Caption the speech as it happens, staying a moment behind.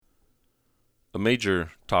A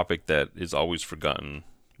major topic that is always forgotten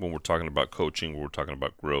when we're talking about coaching, when we're talking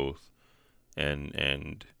about growth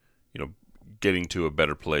and you know getting to a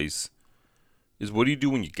better place is what do you do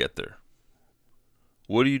when you get there?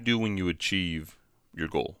 What do you do when you achieve your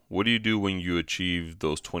goal? What do you do when you achieve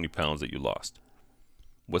those 20 pounds that you lost?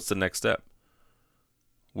 What's the next step?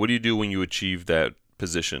 What do you do when you achieve that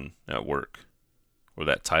position at work or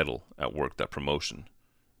that title at work, that promotion?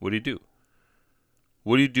 What do you do?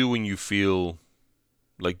 What do you do when you feel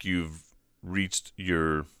like you've reached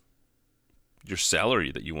your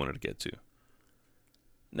salary that you wanted to get to?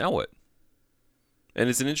 Now what? And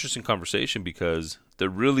it's an interesting conversation because there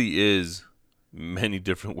really is many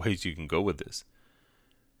different ways you can go with this.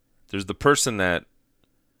 There's the person that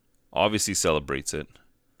obviously celebrates it,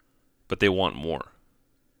 but they want more,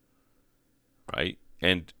 right?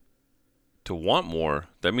 And to want more,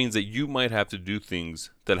 that means that you might have to do things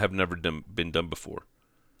that have never been done before.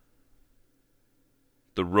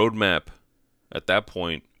 The roadmap at that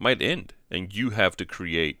point might end, and you have to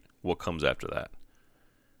create what comes after that.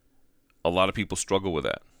 A lot of people struggle with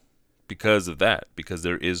that because of that, because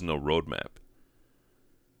there is no roadmap.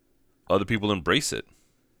 Other people embrace it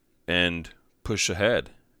and push ahead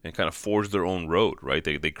and kind of forge their own road, right?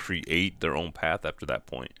 They create their own path after that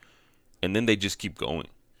point, and then they just keep going.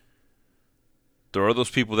 There are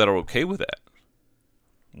those people that are okay with that.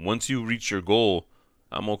 Once you reach your goal,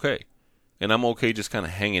 I'm okay. And I'm okay just kind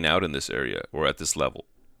of hanging out in this area or at this level.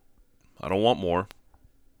 I don't want more.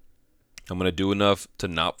 I'm going to do enough to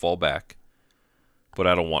not fall back, but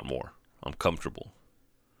I don't want more. I'm comfortable.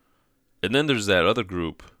 And then there's that other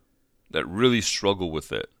group that really struggle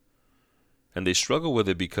with it. And they struggle with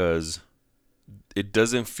it because it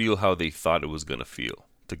doesn't feel how they thought it was going to feel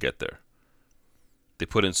to get there. They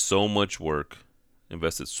put in so much work,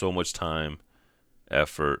 invested so much time,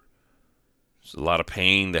 effort. There's a lot of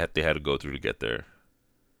pain that they had to go through to get there.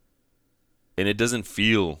 And it doesn't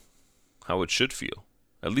feel how it should feel,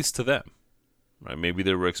 at least to them. Right? Maybe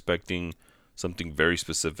they were expecting something very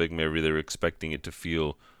specific. Maybe they were expecting it to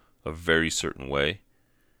feel a very certain way.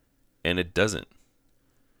 And it doesn't.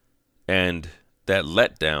 And that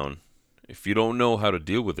letdown, if you don't know how to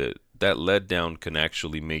deal with it, that letdown can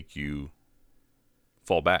actually make you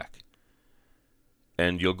fall back.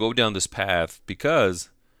 And you'll go down this path because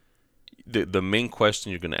the main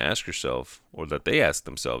question you're going to ask yourself, or that they ask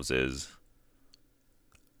themselves, is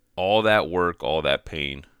all that work, all that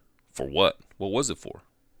pain, for what? What was it for?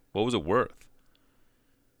 What was it worth?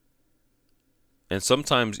 And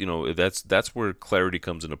sometimes, that's where clarity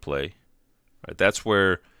comes into play. Right? That's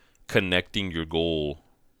where connecting your goal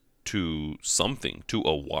to something, to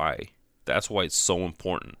a why. That's why it's so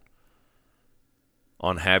important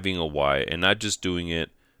on having a why and not just doing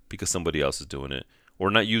it because somebody else is doing it, or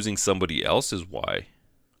not using somebody else's why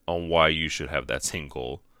on why you should have that same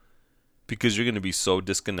goal, because you're going to be so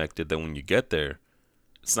disconnected that when you get there,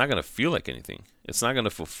 it's not going to feel like anything. It's not going to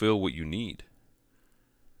fulfill what you need.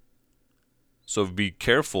 So be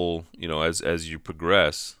careful, as you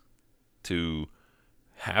progress, to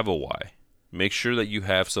have a why. Make sure that you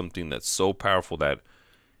have something that's so powerful that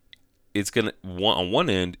it's going to, on one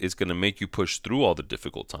end, it's going to make you push through all the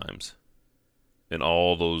difficult times and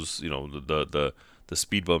all those, the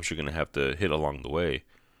speed bumps you're going to have to hit along the way.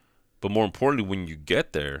 But more importantly, when you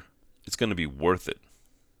get there, it's going to be worth it.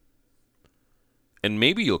 And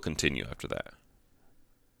maybe you'll continue after that,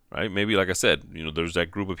 right? Maybe, like I said, there's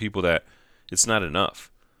that group of people that it's not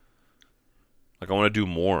enough. Like, I want to do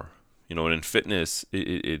more, and in fitness,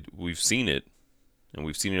 we've seen it, and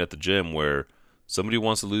we've seen it at the gym where somebody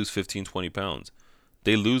wants to lose 15, 20 pounds.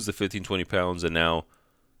 They lose the 15, 20 pounds, and now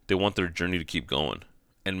they want their journey to keep going.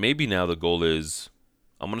 And maybe now the goal is,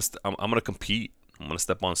 I'm gonna compete. I'm gonna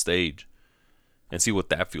step on stage and see what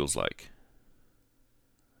that feels like.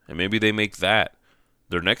 And maybe they make that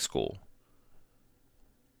their next goal.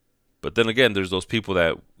 But then again, there's those people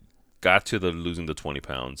that got to the losing the 20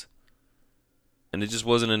 pounds, and it just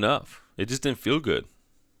wasn't enough. It just didn't feel good.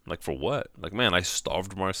 Like, for what? Like, man, I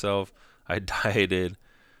starved myself. I dieted.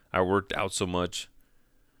 I worked out so much.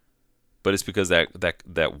 But it's because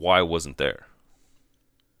that why wasn't there.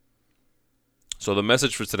 So the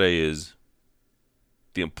message for today is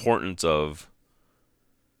the importance of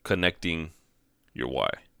connecting your why.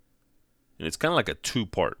 And it's kind of like a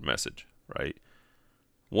two-part message, right?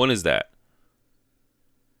 One is that.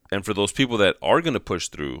 And for those people that are going to push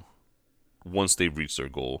through once they've reached their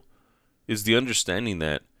goal, is the understanding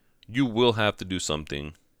that you will have to do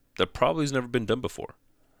something that probably has never been done before.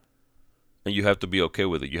 And you have to be okay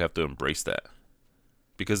with it. You have to embrace that.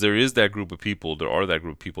 Because there are that group of people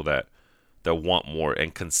that want more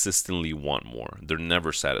and consistently want more. They're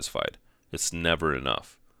never satisfied. It's never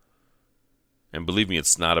enough. And believe me,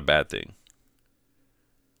 it's not a bad thing.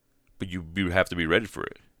 But you have to be ready for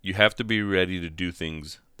it. You have to be ready to do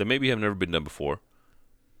things that maybe have never been done before.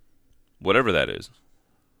 Whatever that is,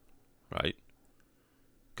 right?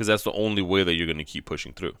 Because that's the only way that you're going to keep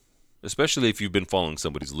pushing through. Especially if you've been following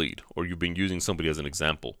somebody's lead or you've been using somebody as an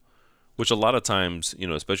example, which a lot of times,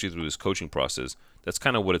 especially through this coaching process, that's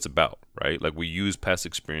kind of what it's about, right? Like we use past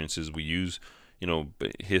experiences, we use,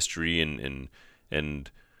 history and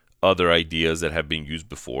other ideas that have been used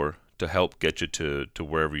before to help get you to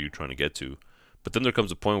wherever you're trying to get to. But then there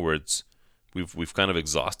comes a point where we've kind of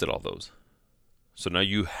exhausted all those. So now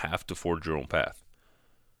you have to forge your own path.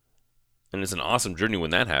 And it's an awesome journey when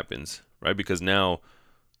that happens, right? Because now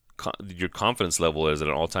your confidence level is at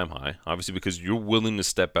an all-time high, obviously, because you're willing to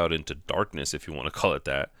step out into darkness, if you want to call it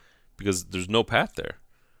that, because there's no path there.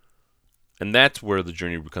 And that's where the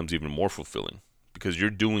journey becomes even more fulfilling, because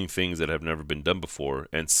you're doing things that have never been done before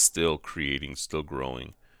and still creating, still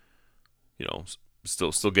growing,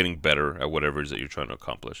 still getting better at whatever it is that you're trying to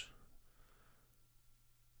accomplish.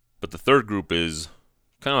 But the third group is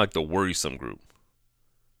kind of like the worrisome group,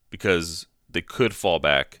 because they could fall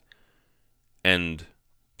back, and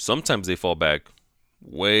sometimes they fall back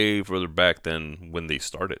way further back than when they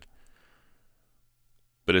started.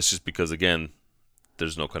 But it's just because, again,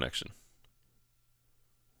 there's no connection.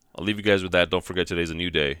 I'll leave you guys with that. Don't forget today's a new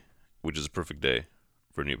day, which is a perfect day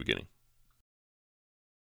for a new beginning.